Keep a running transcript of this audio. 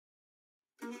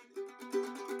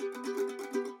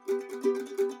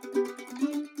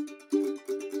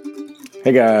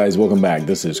Hey guys, welcome back.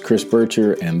 This is Chris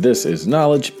Bircher, and this is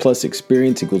Knowledge plus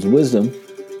Experience equals Wisdom.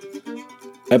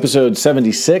 Episode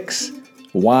 76,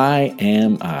 Why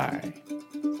Am I?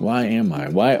 Why am I?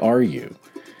 Why are you?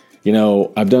 You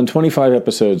know, I've done 25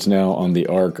 episodes now on the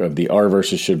arc of the are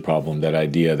versus should problem, that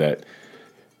idea that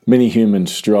many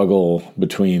humans struggle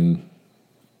between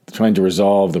trying to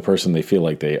resolve the person they feel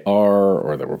like they are,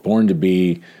 or that we're born to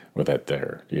be, or that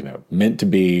they're, meant to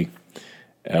be,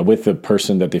 with the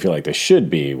person that they feel like they should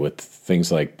be, with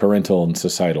things like parental and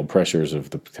societal pressures of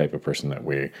the type of person that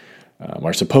we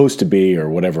are supposed to be, or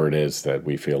whatever it is that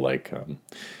we feel like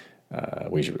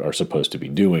are supposed to be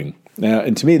doing. Now,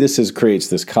 and to me, creates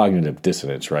this cognitive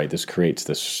dissonance, right? This creates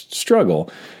this struggle.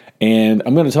 And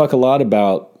I'm going to talk a lot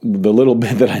about the little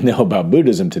bit that I know about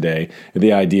Buddhism today,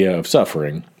 the idea of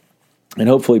suffering, and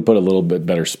hopefully put a little bit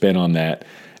better spin on that.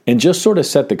 And just sort of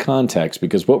set the context,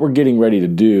 because what we're getting ready to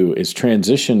do is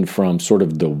transition from sort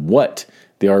of the what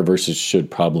the are versus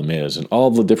should problem is, and all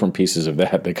the different pieces of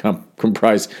that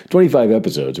comprise 25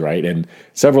 episodes, right? And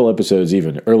several episodes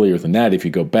even earlier than that. If you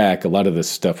go back, a lot of this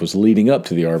stuff was leading up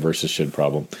to the are versus should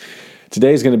problem.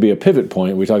 Today is going to be a pivot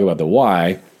point. We talk about the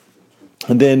why.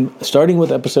 And then starting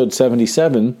with episode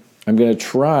 77, I'm going to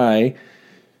try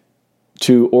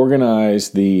to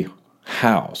organize the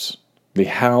hows. The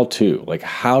how-to, like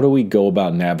how do we go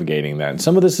about navigating that? And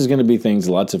some of this is going to be things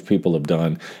lots of people have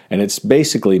done, and it's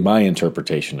basically my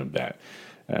interpretation of that.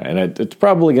 And it's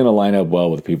probably going to line up well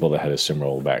with people that had a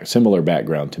similar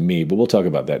background to me, but we'll talk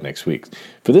about that next week.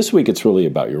 For this week, it's really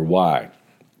about your why.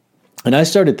 And I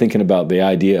started thinking about the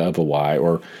idea of a why,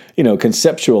 or,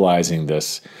 conceptualizing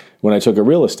this when I took a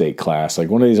real estate class, like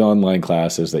one of these online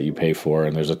classes that you pay for,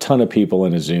 and there's a ton of people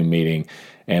in a Zoom meeting.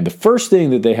 And the first thing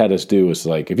that they had us do was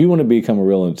like, if you want to become a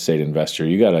real estate investor,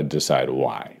 you got to decide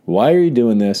why. Why are you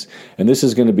doing this? And this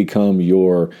is going to become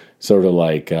your sort of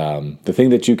like the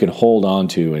thing that you can hold on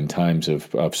to in times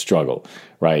of struggle,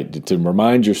 right? To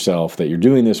remind yourself that you're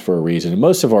doing this for a reason. And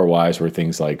most of our whys were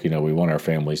things like, we want our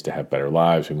families to have better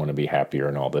lives. We want to be happier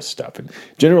and all this stuff. And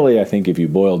generally, I think if you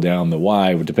boil down the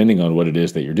why, depending on what it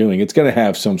is that you're doing, it's going to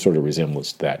have some sort of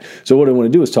resemblance to that. So what I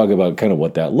want to do is talk about kind of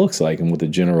what that looks like and what the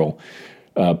general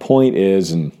point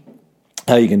is, and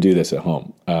how you can do this at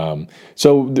home.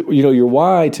 Your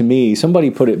why, to me,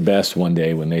 somebody put it best one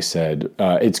day when they said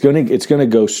it's going to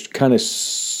go kind of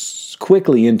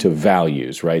quickly into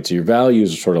values, right? So your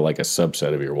values are sort of like a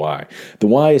subset of your why. The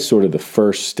why is sort of the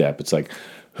first step. It's like,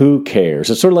 who cares?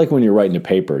 It's sort of like when you're writing a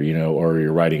paper, or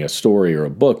you're writing a story or a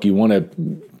book. You want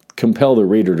to compel the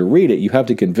reader to read it. You have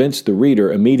to convince the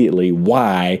reader immediately,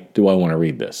 why do I want to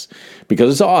read this?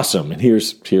 Because it's awesome, and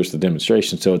here's the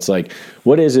demonstration. So it's like,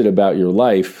 what is it about your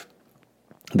life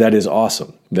that is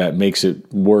awesome, that makes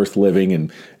it worth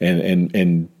living,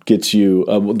 and gets you,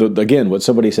 again, what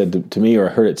somebody said to me, or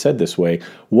I heard it said this way,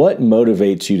 what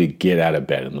motivates you to get out of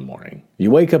bed in the morning?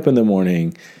 You wake up in the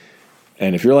morning,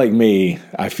 and if you're like me,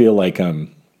 I feel like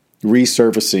I'm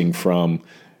resurfacing from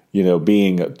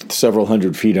being several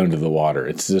hundred feet under the water.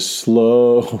 It's this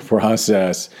slow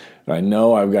process. I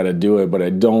know I've got to do it, but I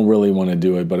don't really want to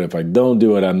do it. But if I don't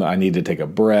do it, I need to take a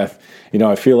breath.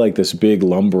 I feel like this big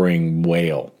lumbering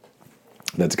whale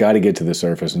that's got to get to the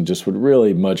surface, and just would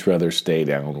really much rather stay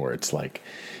down where it's like,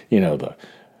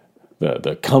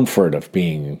 the comfort of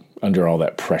being under all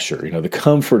that pressure, the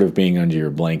comfort of being under your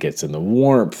blankets, and the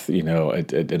warmth,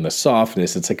 and the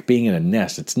softness. It's like being in a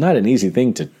nest. It's not an easy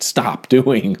thing to stop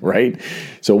doing, right?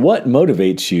 So what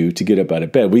motivates you to get up out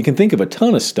of bed? We can think of a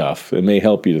ton of stuff. It may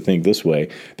help you to think this way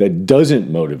that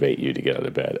doesn't motivate you to get out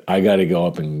of bed. I got to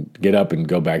get up and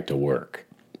go back to work.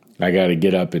 I got to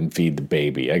get up and feed the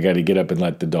baby. I got to get up and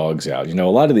let the dogs out. A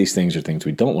lot of these things are things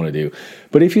we don't want to do.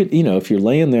 But if you're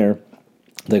laying there,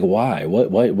 like, why?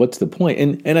 What's the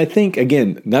point? And I think,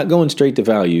 again, not going straight to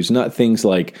values, not things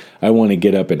like I want to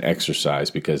get up and exercise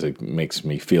because it makes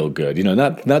me feel good.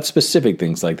 Not specific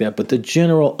things like that, but the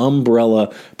general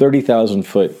umbrella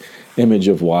 30,000-foot image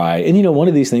of why. And, one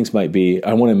of these things might be,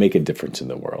 I want to make a difference in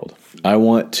the world. I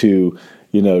want to,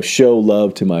 show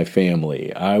love to my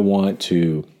family. I want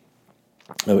to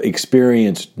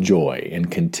experience joy and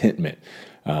contentment.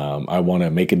 I want to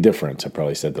make a difference. I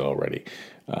probably said that already.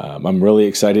 I'm really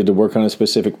excited to work on a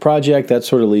specific project. That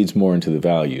sort of leads more into the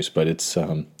values, but it's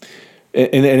and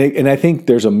I think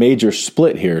there's a major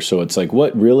split here. So it's like,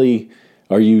 what really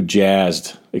are you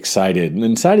jazzed, excited? And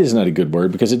excited is not a good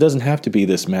word, because it doesn't have to be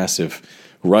this massive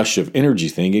rush of energy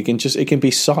thing. It can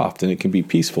be soft, and it can be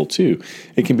peaceful too.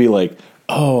 It can be like,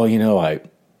 oh, I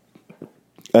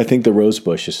think the rose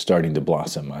bush is starting to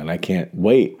blossom, and I can't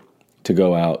wait to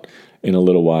go out in a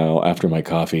little while after my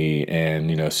coffee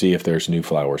and, see if there's new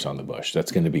flowers on the bush.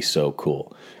 That's going to be so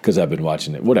cool because I've been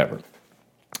watching it, whatever.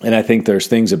 And I think there's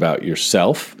things about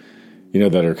yourself,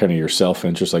 that are kind of your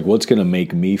self-interest, like what's going to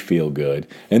make me feel good.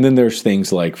 And then there's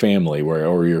things like family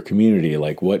or your community,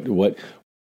 like what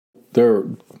there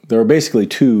are basically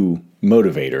two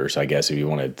motivators, I guess, if you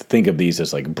want to think of these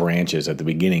as like branches at the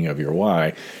beginning of your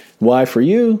why. Why for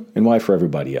you and why for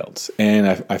everybody else.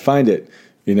 And I find it,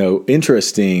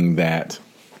 interesting that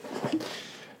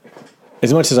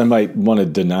as much as I might want to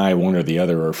deny one or the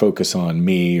other or focus on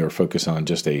me or focus on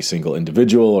just a single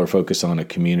individual or focus on a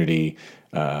community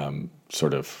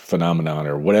sort of phenomenon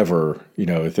or whatever,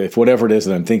 if whatever it is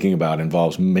that I'm thinking about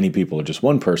involves many people or just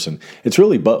one person, it's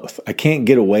really both. I can't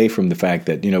get away from the fact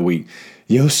that,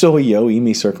 yo soy yo y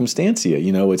mi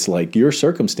circunstancia, it's like your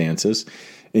circumstances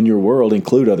in your world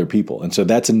include other people. And so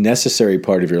that's a necessary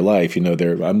part of your life.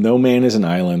 No man is an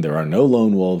island. There are no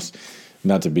lone wolves,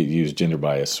 not to use gender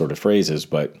bias sort of phrases,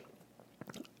 but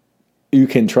you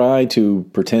can try to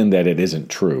pretend that it isn't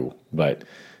true, but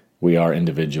we are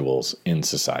individuals in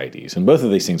societies. And both of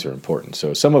these things are important.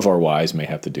 So some of our whys may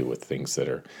have to do with things that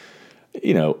are,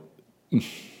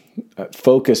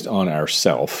 focused on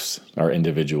ourselves, our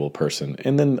individual person.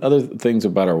 And then other things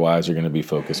about our whys are going to be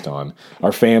focused on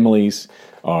our families,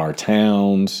 our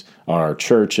towns, our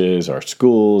churches, our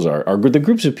schools, the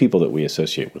groups of people that we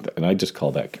associate with. And I just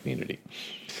call that community.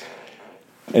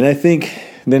 And I think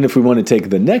then if we want to take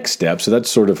the next step, so that's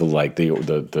sort of like the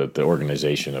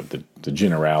organization of the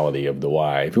generality of the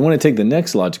why. If we want to take the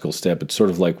next logical step, it's sort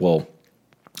of like, well,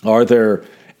 are there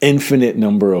infinite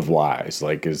number of whys?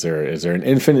 Like, is there an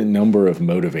infinite number of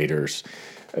motivators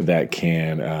that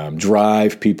can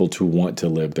drive people to want to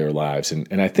live their lives?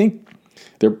 And I think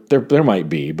there might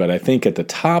be, but I think at the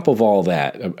top of all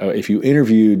that, if you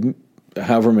interviewed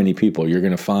however many people, you're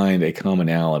going to find a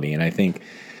commonality. And I think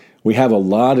we have a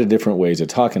lot of different ways of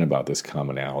talking about this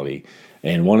commonality.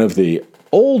 And one of the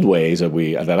old ways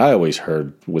that I always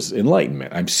heard was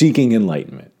enlightenment. I'm seeking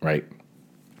enlightenment, right?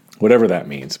 Whatever that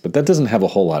means. But that doesn't have a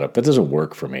whole lot of, that doesn't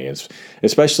work for me. It's,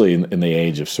 especially in the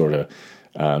age of sort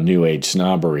of new age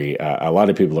snobbery, a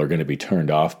lot of people are going to be turned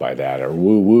off by that or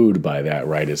woo-wooed by that,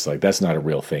 right? It's like, that's not a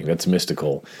real thing. That's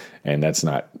mystical, and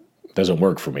doesn't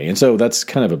work for me. And so that's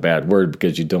kind of a bad word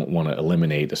because you don't want to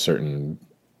eliminate a certain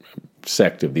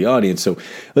sect of the audience. So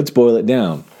let's boil it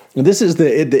down. And this is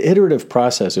the iterative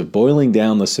process of boiling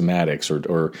down the semantics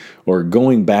or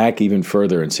going back even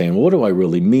further and saying, well, what do I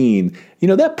really mean?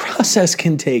 That process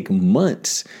can take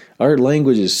months. Our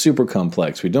language is super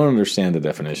complex. We don't understand the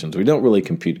definitions. We don't really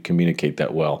communicate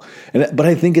that well. But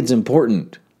I think it's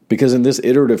important because in this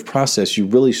iterative process, you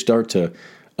really start to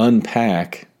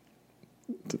unpack,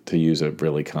 to use a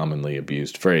really commonly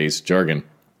abused phrase, jargon,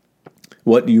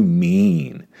 what you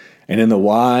mean. And in the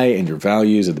why and your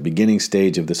values at the beginning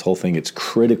stage of this whole thing, it's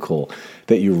critical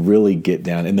that you really get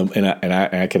down. And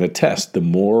I can attest, the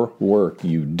more work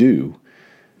you do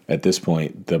at this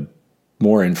point, the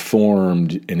more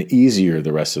informed and easier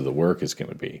the rest of the work is going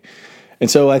to be. And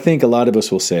so I think a lot of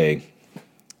us will say,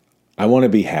 I want to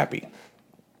be happy.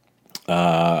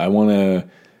 I want to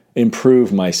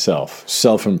improve myself,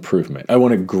 self-improvement. I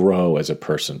want to grow as a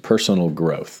person, personal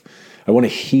growth. I want to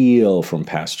heal from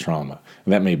past trauma.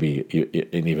 And that may be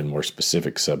an even more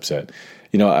specific subset.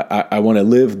 I want to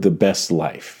live the best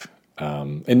life.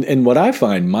 And what I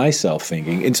find myself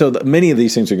thinking, and so many of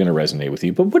these things are going to resonate with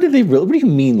you, but what do you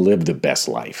mean live the best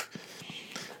life?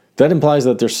 That implies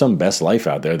that there's some best life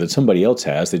out there that somebody else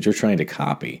has that you're trying to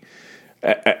copy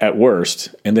at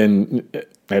worst. And then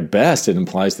at best, it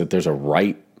implies that there's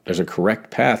a correct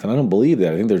path. And I don't believe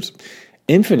that. I think there's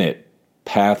infinite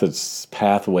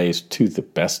pathways to the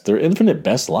best. They're infinite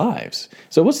best lives.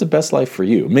 So what's the best life for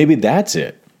you? Maybe that's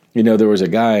it. There was a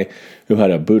guy who had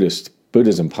a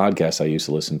Buddhism podcast I used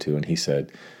to listen to, and he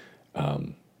said,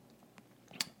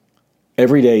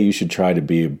 every day you should try to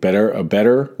be a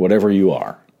better whatever you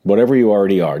are, whatever you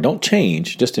already are. Don't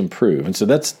change, just improve. And so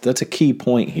that's a key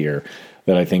point here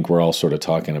that I think we're all sort of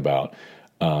talking about.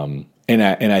 And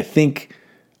I think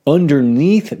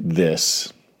underneath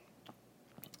this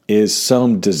is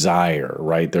some desire,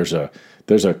 right? There's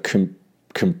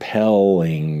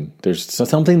compelling, there's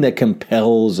something that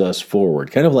compels us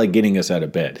forward, kind of like getting us out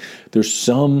of bed. There's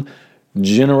some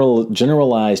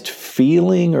generalized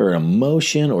feeling or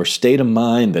emotion or state of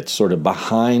mind that's sort of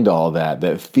behind all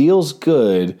that feels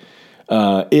good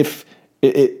if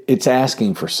it's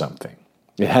asking for something.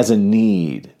 It has a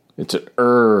need. It's an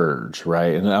urge,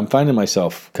 right? And I'm finding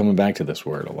myself coming back to this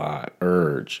word a lot,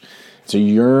 urge. It's a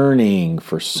yearning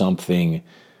for something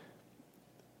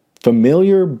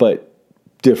familiar but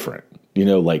different.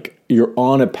 Like you're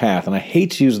on a path. And I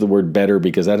hate to use the word better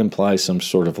because that implies some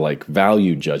sort of like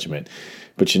value judgment.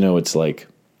 But it's like,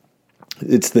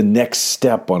 it's the next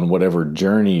step on whatever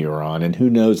journey you're on. And who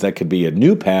knows, that could be a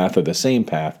new path or the same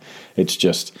path. It's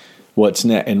just what's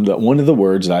next. And one of the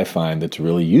words I find that's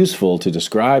really useful to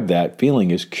describe that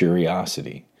feeling is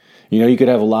curiosity. You could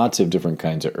have lots of different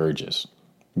kinds of urges,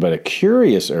 but a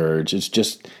curious urge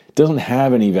doesn't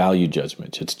have any value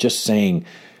judgment. It's just saying,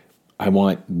 I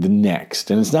want the next.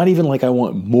 And it's not even like I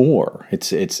want more.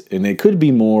 And it could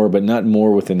be more, but not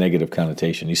more with a negative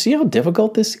connotation. You see how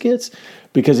difficult this gets?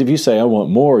 Because if you say, I want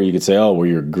more, you could say, oh, well,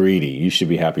 you're greedy. You should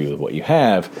be happy with what you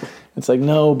have. It's like,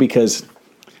 no, because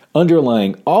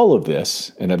underlying all of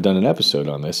this, and I've done an episode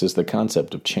on this, is the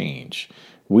concept of change.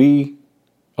 We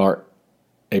are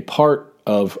a part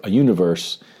of a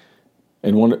universe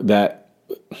and one that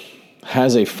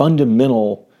has a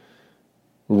fundamental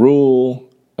rule,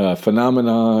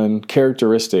 phenomenon,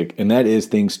 characteristic, and that is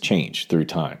things change through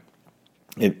time,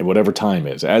 whatever time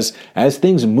is. As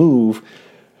things move,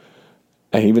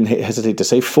 I even hesitate to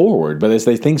say forward, but as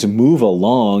things move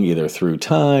along, either through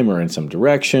time or in some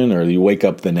direction, or you wake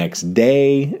up the next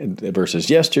day versus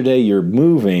yesterday, you're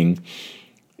moving.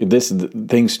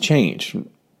 Things change,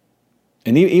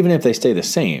 and even if they stay the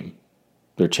same,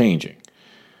 they're changing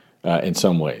in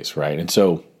some ways, right? And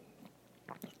so,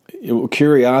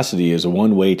 curiosity is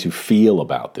one way to feel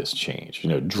about this change.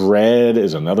 Dread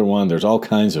is another one. There's all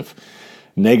kinds of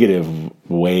negative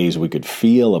ways we could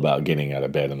feel about getting out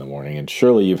of bed in the morning. And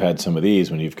surely you've had some of these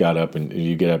when you've got up and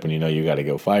you get up and you got to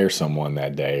go fire someone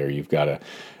that day, or you've got to,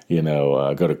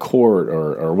 go to court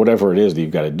or whatever it is that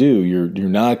you've got to do. You're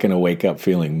not going to wake up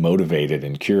feeling motivated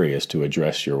and curious to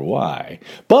address your why.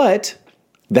 But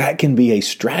that can be a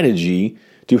strategy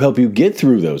to help you get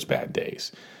through those bad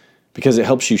days, because it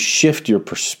helps you shift your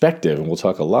perspective. And we'll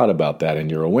talk a lot about that, and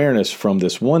your awareness from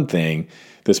this one thing,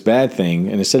 this bad thing,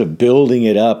 and instead of building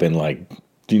it up and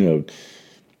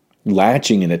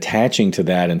latching and attaching to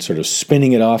that and sort of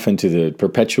spinning it off into the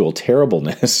perpetual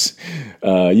terribleness,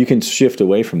 you can shift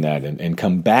away from that and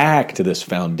come back to this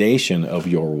foundation of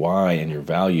your why and your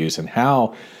values, and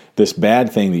how this bad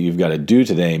thing that you've got to do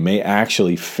today may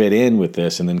actually fit in with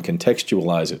this, and then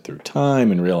contextualize it through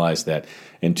time and realize that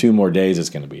in 2 more days it's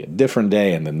going to be a different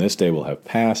day, and then this day will have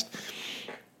passed.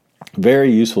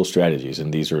 Very useful strategies,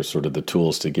 and these are sort of the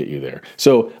tools to get you there.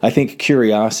 So I think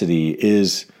curiosity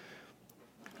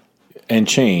and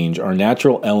change are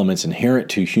natural elements inherent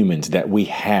to humans that we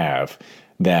have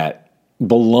that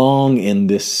belong in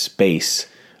this space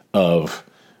of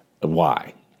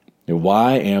why.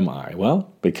 Why am I?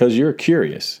 Well, because you're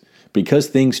curious, because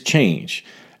things change,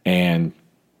 and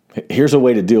here's a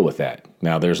way to deal with that.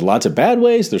 Now, there's lots of bad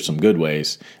ways, there's some good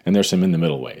ways, and there's some in the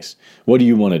middle ways. What do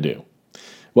you want to do?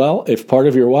 Well, if part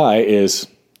of your why is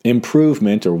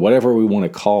improvement, or whatever we want to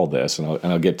call this, and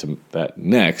I'll get to that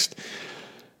next,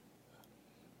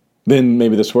 then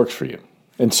maybe this works for you.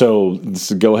 And so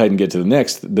let's go ahead and get to the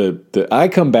next. I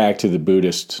come back to the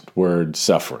Buddhist word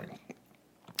suffering,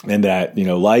 and that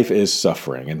life is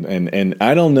suffering. And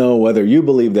I don't know whether you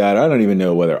believe that. I don't even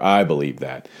know whether I believe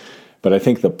that. But I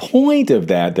think the point of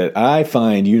that I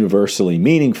find universally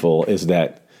meaningful is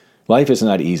that life is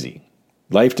not easy.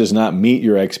 Life does not meet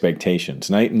your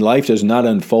expectations. Life does not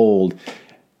unfold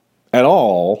at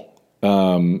all,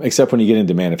 except when you get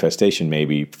into manifestation,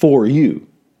 maybe, for you.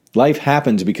 Life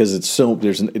happens because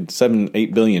there's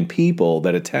 7-8 billion people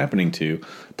that it's happening to,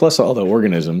 plus all the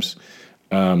organisms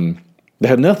that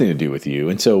have nothing to do with you.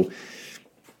 And so,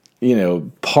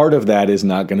 part of that is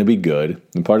not going to be good,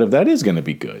 and part of that is going to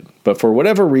be good. But for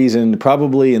whatever reason,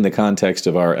 probably in the context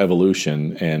of our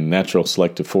evolution and natural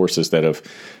selective forces that have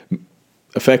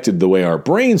affected the way our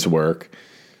brains work,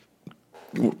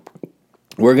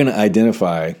 we're going to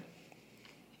identify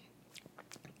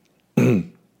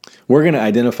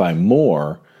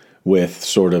more with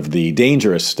sort of the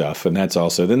dangerous stuff, and that's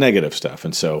also the negative stuff.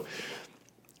 And so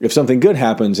if something good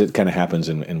happens, it kind of happens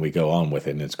and we go on with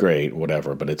it, and it's great,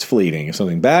 whatever, but it's fleeting. If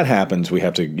something bad happens, we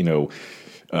have to,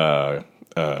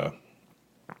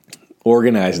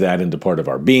 organize that into part of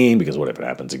our being, because what if it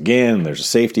happens again? There's a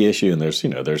safety issue, and there's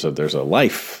a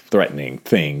life-threatening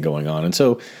thing going on. And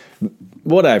so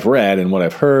what I've read and what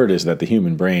I've heard is that the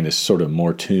human brain is sort of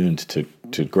more tuned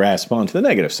to grasp onto the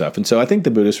negative stuff. And so I think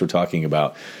the Buddhists were talking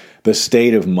about the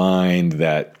state of mind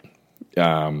that,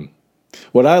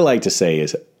 what I like to say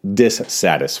is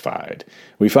dissatisfied.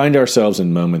 We find ourselves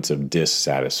in moments of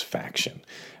dissatisfaction.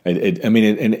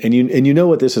 You know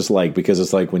what this is like, because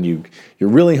it's like when you're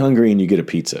really hungry and you get a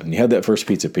pizza, and you have that first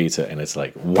pizza, and it's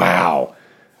like, wow,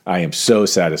 I am so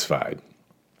satisfied.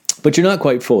 But you're not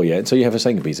quite full yet, so you have a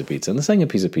second piece of pizza. And the second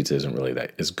piece of pizza isn't really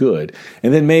that as good.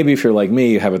 And then maybe if you're like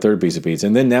me, you have a third piece of pizza.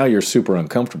 And then now you're super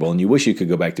uncomfortable and you wish you could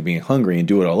go back to being hungry and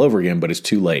do it all over again, but it's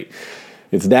too late.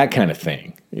 It's that kind of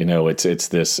thing. It's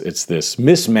this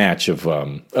mismatch of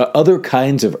other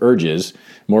kinds of urges,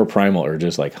 more primal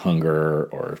urges like hunger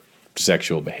or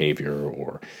sexual behavior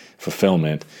or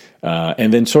fulfillment,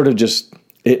 and then sort of just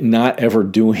it not ever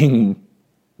doing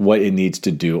what it needs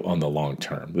to do on the long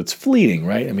term. It's fleeting,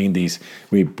 right? I mean, it's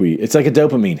like a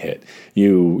dopamine hit.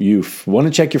 You want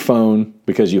to check your phone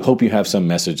because you hope you have some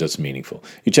message that's meaningful.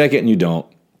 You check it and you don't,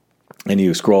 and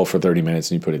you scroll for 30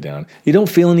 minutes and you put it down. You don't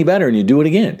feel any better and you do it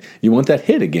again. You want that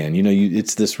hit again.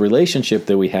 It's this relationship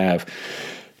that we have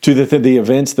to the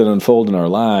events that unfold in our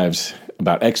lives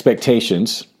about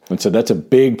expectations, and so that's a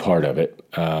big part of it.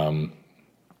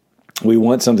 We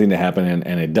want something to happen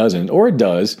and it doesn't, or it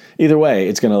does. Either way,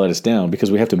 it's going to let us down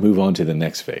because we have to move on to the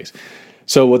next phase.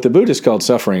 So what the Buddhists called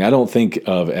suffering, I don't think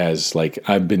of as like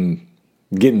I've been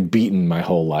getting beaten my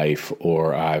whole life,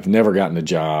 or I've never gotten a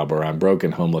job, or I'm broke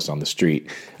and homeless on the street.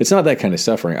 It's not that kind of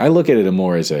suffering. I look at it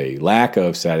more as a lack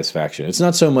of satisfaction. It's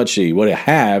not so much what I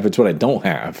have, it's what I don't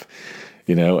have.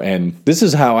 And this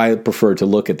is how I prefer to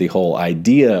look at the whole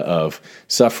idea of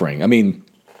suffering. I mean,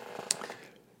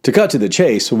 to cut to the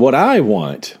chase, what I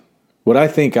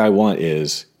think I want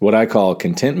is what I call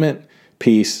contentment,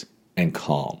 peace, and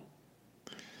calm.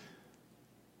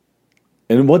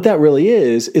 And what that really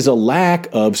is a lack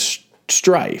of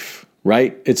strife,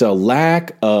 right? It's a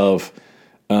lack of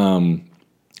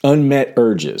unmet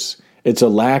urges. It's a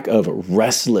lack of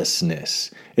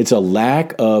restlessness. It's a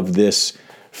lack of this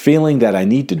feeling that I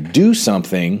need to do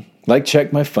something, like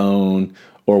check my phone,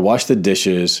 or wash the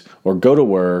dishes, or go to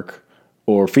work,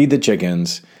 or feed the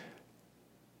chickens.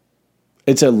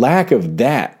 It's a lack of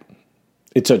that.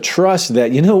 It's a trust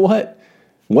that, you know what?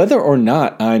 Whether or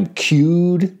not I'm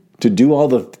cued to do all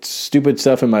the stupid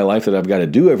stuff in my life that I've got to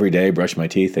do every day, brush my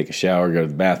teeth, take a shower, go to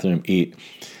the bathroom, eat,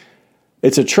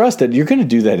 it's a trust that you're going to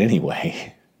do that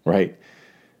anyway, right?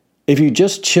 If you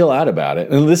just chill out about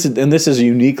it, and this is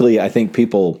uniquely, I think,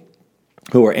 people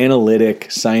who are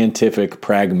analytic, scientific,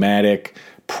 pragmatic,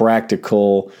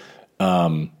 practical,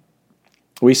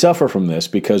 we suffer from this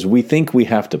because we think we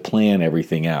have to plan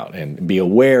everything out and be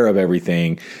aware of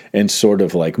everything and sort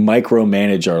of like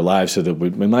micromanage our lives so that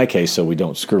in my case, so we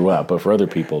don't screw up, but for other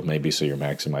people, maybe so you're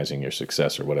maximizing your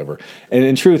success or whatever. And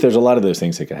in truth, there's a lot of those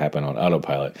things that can happen on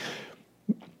autopilot.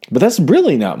 But that's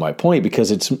really not my point,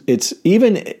 because it's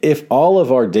even if all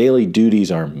of our daily duties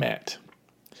are met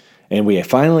and we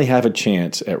finally have a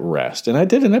chance at rest. And I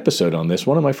did an episode on this.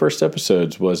 One of my first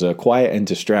episodes was quiet and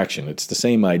distraction. It's the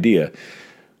same idea.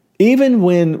 Even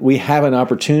when we have an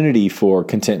opportunity for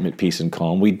contentment, peace, and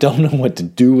calm, we don't know what to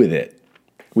do with it.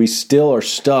 We still are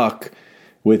stuck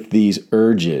with these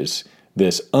urges,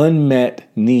 this unmet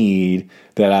need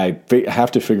that I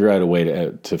have to figure out a way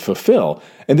to fulfill.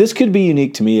 And this could be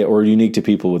unique to me or unique to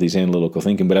people with these analytical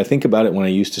thinking, but I think about it when I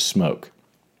used to smoke.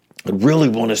 I really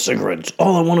want a cigarette.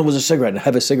 All I wanted was a cigarette, and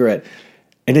have a cigarette.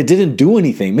 And it didn't do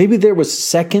anything. Maybe there was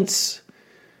seconds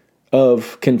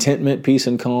of contentment, peace,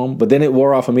 and calm, but then it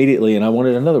wore off immediately and I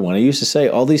wanted another one. I used to say,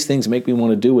 all these things make me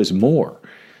want to do is more.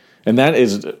 And that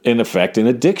is, in effect, an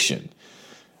addiction,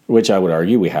 which I would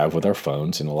argue we have with our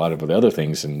phones and a lot of the other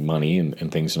things, and money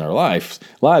and things in our lives,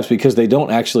 because they don't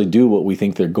actually do what we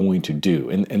think they're going to do.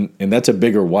 And that's a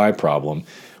bigger why problem.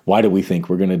 Why do we think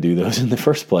we're going to do those in the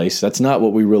first place? That's not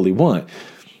what we really want.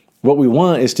 What we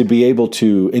want is to be able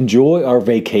to enjoy our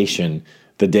vacation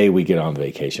the day we get on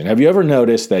vacation. Have you ever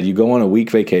noticed that you go on a week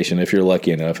vacation, if you're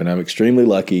lucky enough, and I'm extremely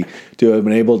lucky to have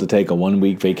been able to take a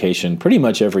 1-week vacation pretty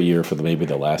much every year for maybe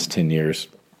the last 10 years.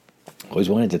 Always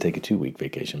wanted to take a 2-week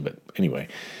vacation, but anyway,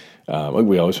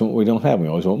 we always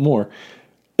want more.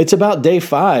 It's about day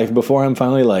 5 before I'm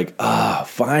finally like,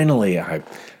 finally,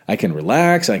 I can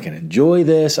relax, I can enjoy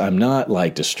this. I'm not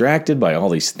like distracted by all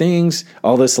these things.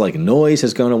 All this like noise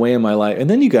has gone away in my life. And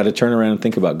then you got to turn around and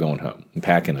think about going home and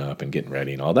packing up and getting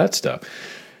ready and all that stuff.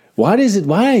 Why is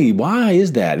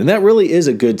that? And that really is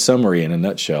a good summary in a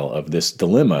nutshell of this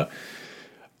dilemma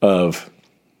of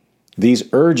these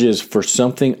urges for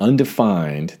something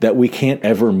undefined that we can't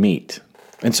ever meet.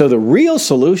 And so the real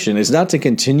solution is not to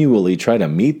continually try to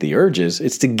meet the urges.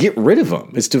 It's to get rid of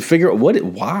them. It's to figure out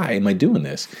why am I doing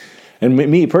this? And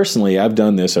me personally, I've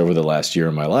done this over the last year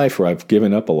in my life where I've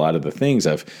given up a lot of the things.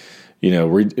 I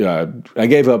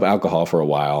gave up alcohol for a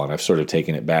while, and I've sort of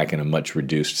taken it back in a much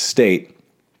reduced state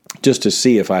just to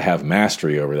see if I have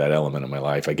mastery over that element of my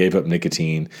life. I gave up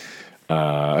nicotine.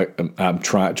 I'm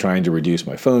trying to reduce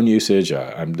my phone usage.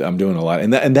 I'm doing a lot.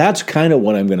 And that's kind of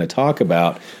what I'm going to talk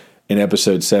about in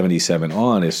episode 77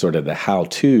 on is sort of the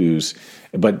how-tos,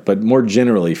 but more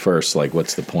generally first, like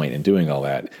what's the point in doing all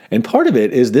that? And part of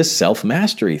it is this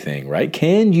self-mastery thing, right?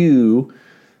 Can you,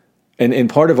 and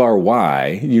part of our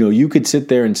why, you could sit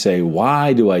there and say,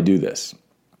 why do I do this?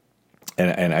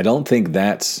 And I don't think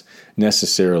that's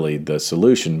necessarily the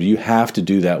solution. You have to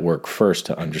do that work first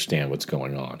to understand what's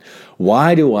going on.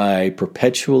 Why do I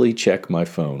perpetually check my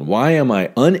phone? Why am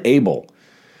I unable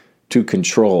to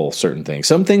control certain things?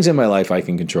 Some things in my life I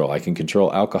can control. I can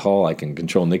control alcohol. I can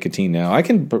control nicotine now. I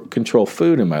can control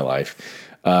food in my life.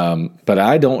 But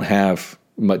I don't have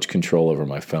much control over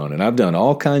my phone. And I've done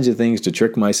all kinds of things to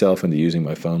trick myself into using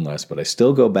my phone less, but I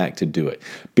still go back to do it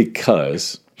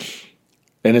because...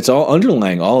 And it's all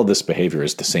underlying all of this behavior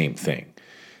is the same thing.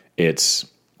 It's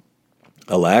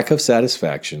a lack of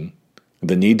satisfaction,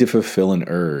 the need to fulfill an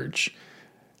urge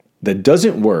that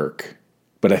doesn't work,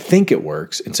 but I think it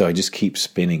works, and so I just keep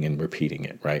spinning and repeating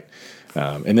it, right?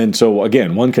 And then, so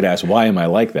again, one could ask, why am I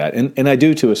like that? And I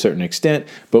do to a certain extent,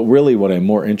 but really what I'm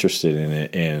more interested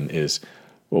in is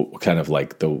kind of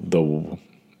like the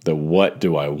what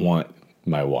do I want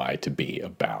my why to be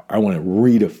about. I want to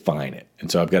redefine it.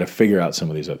 And so I've got to figure out some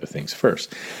of these other things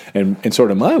first. And sort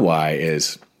of my why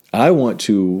is I want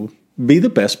to be the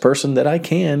best person that I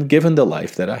can given the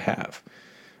life that I have.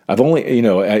 I've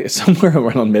only, somewhere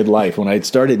around midlife when I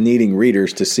started needing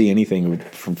readers to see anything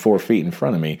from 4 feet in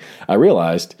front of me, I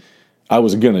realized I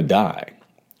was going to die.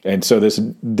 And so this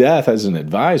death as an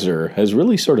advisor has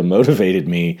really sort of motivated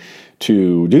me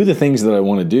to do the things that I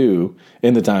want to do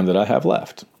in the time that I have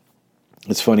left.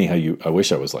 It's funny how I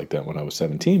wish I was like that when I was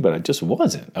 17, but I just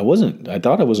wasn't. I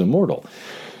thought I was immortal.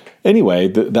 Anyway,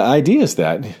 the idea is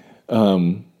that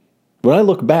when I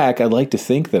look back, I'd like to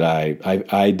think that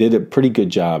I did a pretty good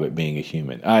job at being a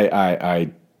human. I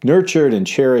nurtured and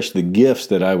cherished the gifts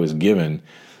that I was given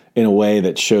in a way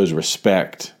that shows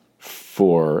respect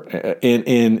for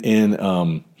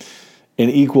in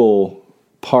equal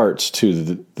parts to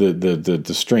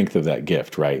the strength of that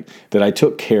gift, right? That I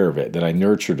took care of it, that I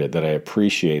nurtured it, that I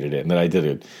appreciated it, and that I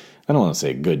did I don't want to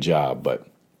say a good job,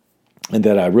 and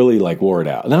that I really wore it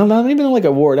out. Now, not even like I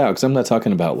wore it out, because I'm not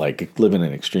talking about like living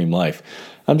an extreme life.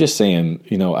 I'm just saying,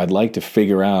 I'd like to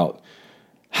figure out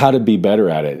how to be better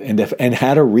at it and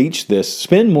how to reach this,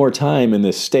 spend more time in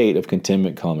this state of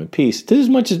contentment, calm, and peace, to as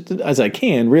much as I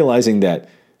can, realizing that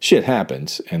shit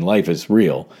happens and life is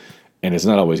real. And it's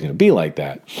not always going to be like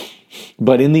that.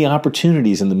 But in the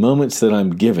opportunities and the moments that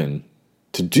I'm given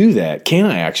to do that, can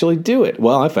I actually do it?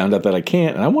 Well, I found out that I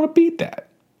can't, and I want to beat that.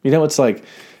 It's like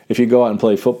if you go out and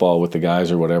play football with the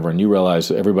guys or whatever, and you realize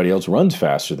that everybody else runs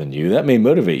faster than you, that may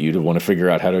motivate you to want to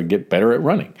figure out how to get better at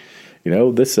running.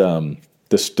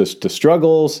 The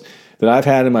struggles that I've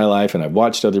had in my life, and I've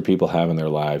watched other people have in their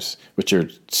lives, which are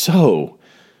so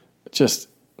just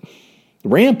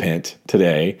rampant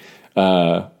today,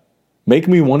 make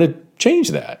me want to change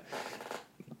that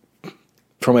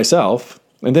for myself,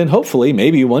 and then hopefully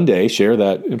maybe one day share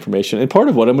that information. And part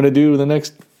of what I'm going to do in the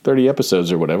next 30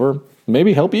 episodes or whatever,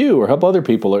 maybe help you or help other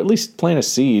people, or at least plant a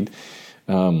seed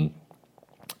of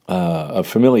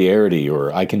familiarity,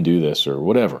 or I can do this, or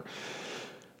whatever.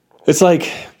 It's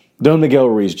like Don Miguel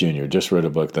Ruiz Jr. just wrote a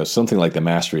book that's something like The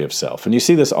Mastery of Self. And you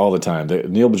see this all the time.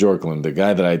 Neil Bjorklund, the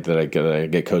guy that I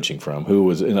get coaching from, who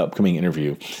was in an upcoming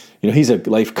interview, he's a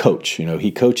life coach.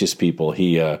 He coaches people.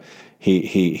 He and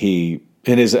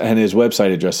his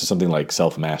website address is something like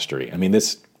self-mastery. I mean,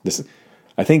 this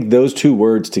I think those two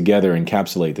words together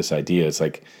encapsulate this idea. It's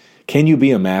like, can you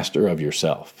be a master of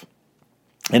yourself?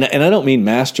 And I don't mean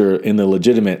master in the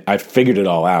legitimate, I figured it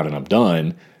all out and I'm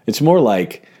done. It's more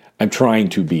like, I'm trying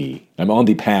to be. I'm on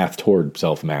the path toward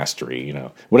self-mastery.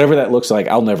 Whatever that looks like,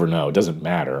 I'll never know. It doesn't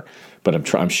matter. But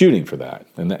I'm shooting for that,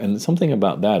 and something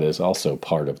about that is also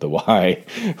part of the why,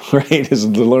 right? Is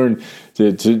to learn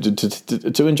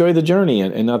to enjoy the journey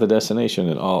and not the destination,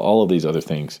 and all of these other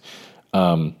things.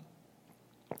 So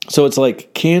it's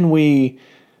like, can we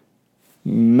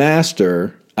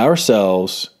master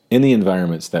ourselves in the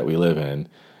environments that we live in?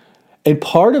 And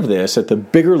part of this, at the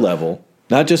bigger level,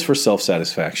 not just for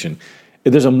self-satisfaction,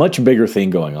 there's a much bigger thing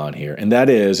going on here. And that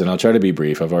is, and I'll try to be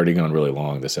brief, I've already gone really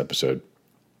long this episode,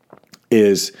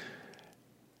 is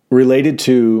related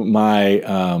to my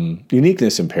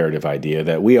uniqueness imperative idea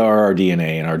that we are our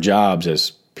DNA, and our jobs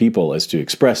as people is to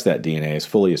express that DNA as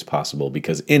fully as possible,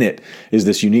 because in it is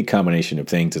this unique combination of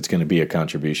things that's going to be a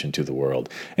contribution to the world.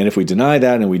 And if we deny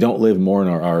that and we don't live more in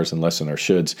our ours and less in our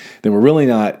shoulds, then we're really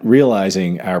not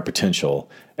realizing our potential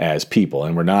as people,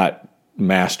 and we're not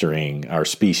mastering our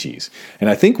species. And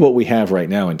I think what we have right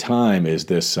now in time is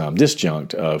this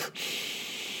disjunct of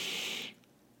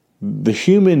the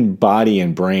human body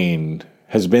and brain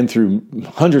has been through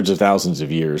hundreds of thousands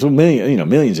of years, well,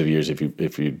 millions of years if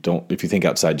you think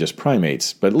outside just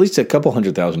primates, but at least a couple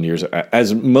 100,000 years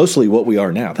as mostly what we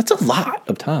are now. That's a lot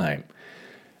of time.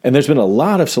 And there's been a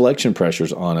lot of selection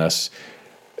pressures on us.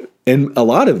 And a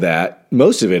lot of that,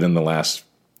 most of it in the last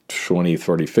 20,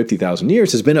 30, 50,000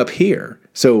 years has been up here.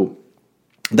 So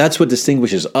that's what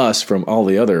distinguishes us from all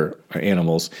the other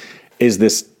animals, is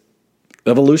this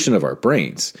evolution of our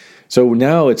brains. So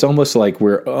now it's almost like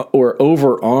we're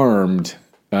overarmed,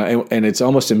 and it's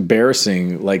almost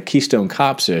embarrassing, like Keystone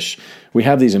Cops-ish. We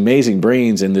have these amazing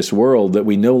brains in this world that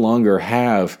we no longer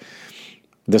have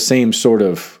the same sort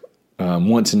of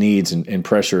wants, needs, and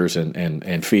pressures,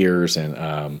 and fears,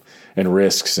 and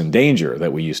risks and danger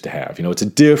that we used to have. It's a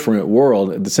different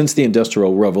world. Since the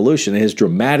Industrial Revolution, it has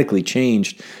dramatically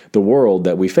changed the world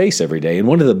that we face every day. And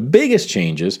one of the biggest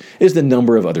changes is the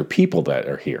number of other people that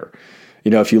are here.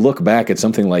 If you look back at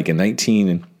something like in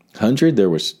 1900, there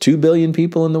was 2 billion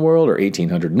people in the world, or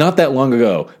 1800. Not that long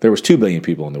ago, there was 2 billion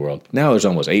people in the world. Now there's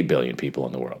almost 8 billion people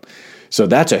in the world. So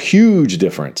that's a huge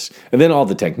difference. And then all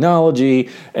the technology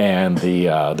and the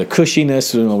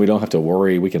cushiness, we don't have to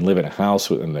worry. We can live in a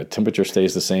house and the temperature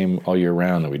stays the same all year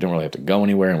round, and we don't really have to go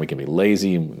anywhere, and we can be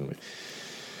lazy.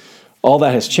 All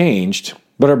that has changed.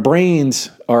 But our brains,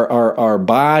 our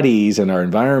bodies, and our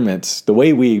environments, the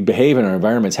way we behave in our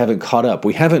environments haven't caught up.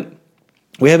 We haven't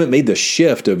made the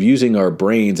shift of using our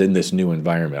brains in this new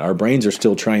environment. Our brains are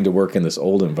still trying to work in this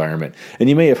old environment. And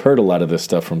you may have heard a lot of this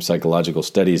stuff from psychological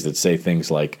studies that say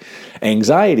things like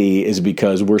anxiety is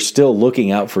because we're still looking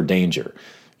out for danger.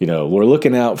 We're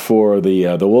looking out for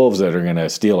the wolves that are going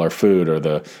to steal our food, or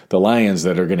the lions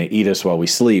that are going to eat us while we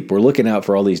sleep. We're looking out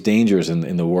for all these dangers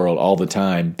in the world all the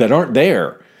time that aren't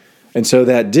there. And so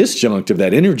that disjunct of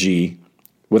that energy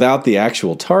without the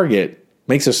actual target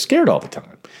makes us scared all the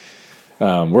time.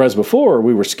 Whereas before,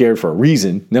 we were scared for a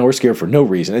reason. Now we're scared for no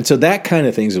reason. And so that kind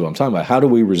of thing is what I'm talking about. How do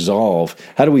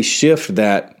we shift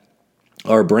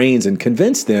our brains and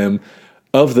convince them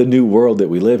of the new world that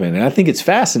we live in? And I think it's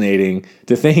fascinating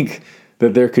to think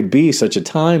that there could be such a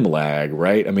time lag,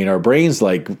 right? I mean, our brains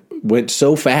went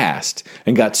so fast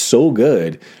and got so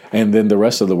good, and then the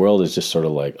rest of the world is just sort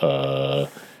of like,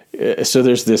 So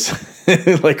there's this,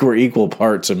 we're equal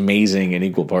parts amazing and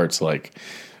equal parts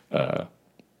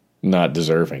not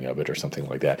deserving of it, or something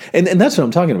like that. And that's what I'm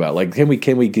talking about. Can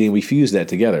we fuse that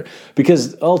together?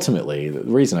 Because ultimately, the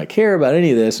reason I care about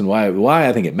any of this, and why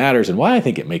I think it matters, and why I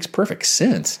think it makes perfect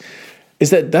sense,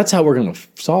 is that's how we're going to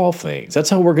solve things.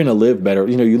 That's how we're going to live better.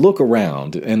 You look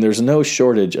around, and there's no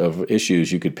shortage of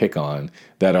issues you could pick on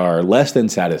that are less than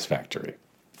satisfactory.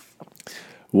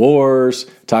 Wars,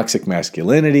 toxic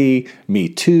masculinity, Me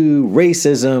Too,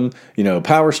 racism,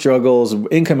 power struggles,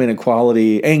 income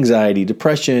inequality, anxiety,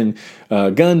 depression,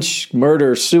 guns,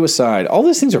 murder, suicide. All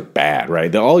these things are bad,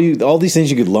 right? All these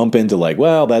things you could lump into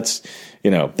that's,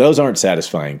 those aren't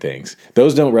satisfying things.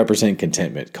 Those don't represent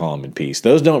contentment, calm, and peace.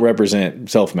 Those don't represent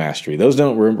self-mastery. Those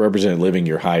don't represent living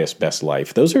your highest, best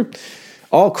life. Those are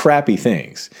all crappy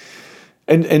things.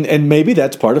 And maybe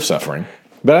that's part of suffering.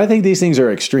 But I think these things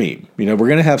are extreme. We're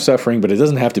going to have suffering, but it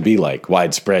doesn't have to be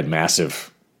widespread,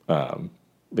 massive, suffering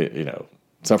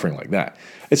like that.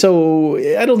 And so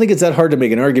I don't think it's that hard to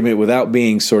make an argument without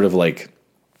being sort of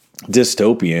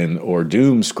dystopian or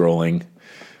doom scrolling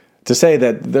to say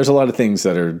that there's a lot of things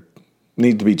that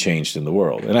need to be changed in the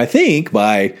world. And I think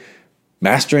by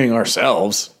mastering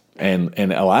ourselves and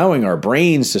allowing our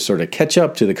brains to sort of catch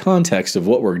up to the context of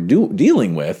what we're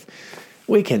dealing with,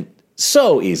 we can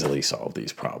so easily solve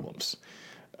these problems.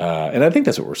 And I think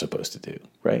that's what we're supposed to do,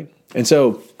 right? And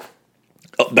so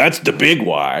that's the big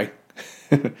why,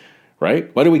 right?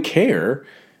 Why do we care?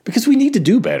 Because we need to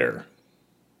do better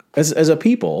as a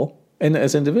people and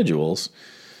as individuals.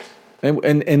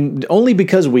 And only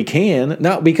because we can,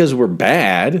 not because we're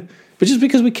bad, but just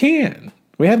because we can.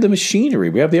 We have the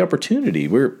machinery. We have the opportunity.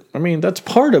 That's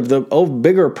part of the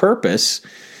bigger purpose,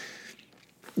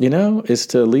 is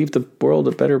to leave the world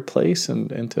a better place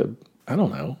and to, I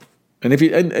don't know. And if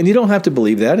you don't have to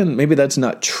believe that, and maybe that's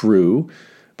not true,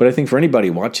 but I think for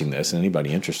anybody watching this and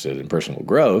anybody interested in personal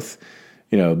growth,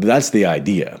 that's the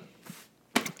idea.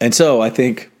 And so I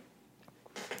think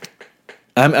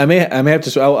I may have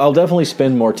to. I'll definitely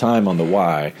spend more time on the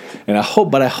why, and I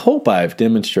hope I've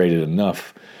demonstrated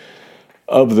enough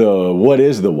of the what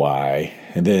is the why,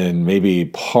 and then maybe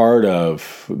part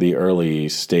of the early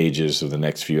stages of the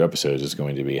next few episodes is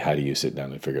going to be how do you sit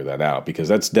down and figure that out, because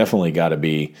that's definitely got to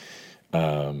be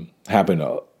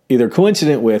happen either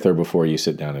coincident with or before you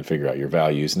sit down and figure out your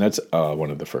values, and that's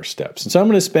one of the first steps. And so I'm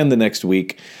going to spend the next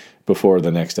week before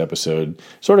the next episode,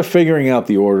 sort of figuring out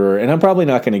the order, and I'm probably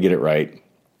not going to get it right.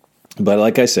 But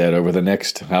like I said, over the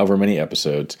next however many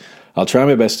episodes, I'll try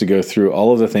my best to go through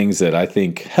all of the things that I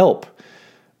think help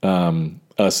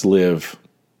us live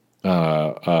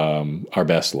our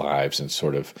best lives and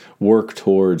sort of work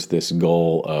towards this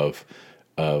goal of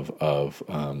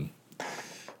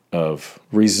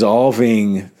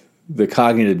resolving the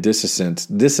cognitive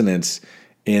dissonance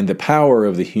in the power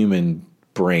of the human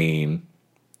brain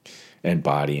and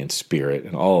body and spirit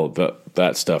and all of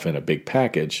that stuff in a big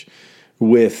package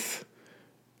with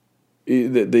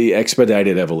the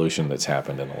expedited evolution that's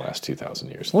happened in the last 2,000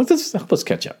 years. Let's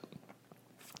catch up.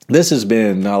 This has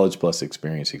been Knowledge Plus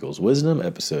Experience Equals Wisdom,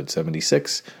 episode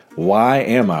 76. Why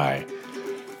am I?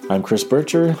 I'm Chris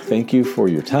Bircher. Thank you for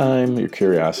your time, your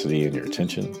curiosity, and your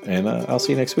attention. And I'll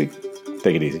see you next week.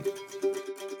 Take it easy.